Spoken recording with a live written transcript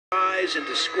guys and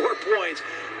to score points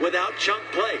without chunk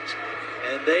plays.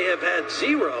 And they have had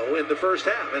 0 in the first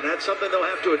half, and that's something they'll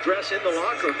have to address in the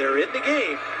locker room. They're in the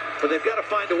game, but they've got to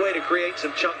find a way to create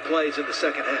some chunk plays in the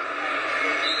second half.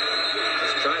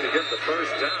 Just trying to get the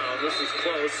first down. This is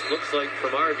close. Looks like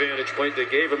from our vantage point they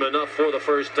gave him enough for the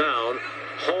first down.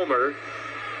 Homer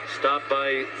stopped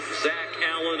by Zach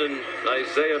Allen and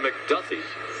Isaiah McDuffie.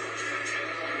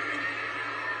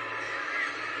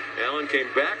 Allen came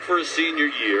back for his senior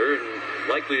year and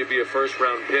likely to be a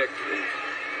first-round pick. And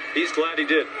he's glad he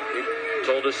did. He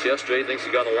told us yesterday he thinks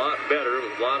he got a lot better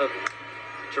with a lot of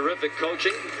terrific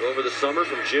coaching over the summer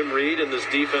from Jim Reed and this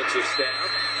defensive staff.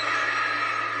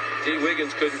 D.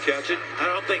 Wiggins couldn't catch it. I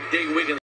don't think D. Wiggins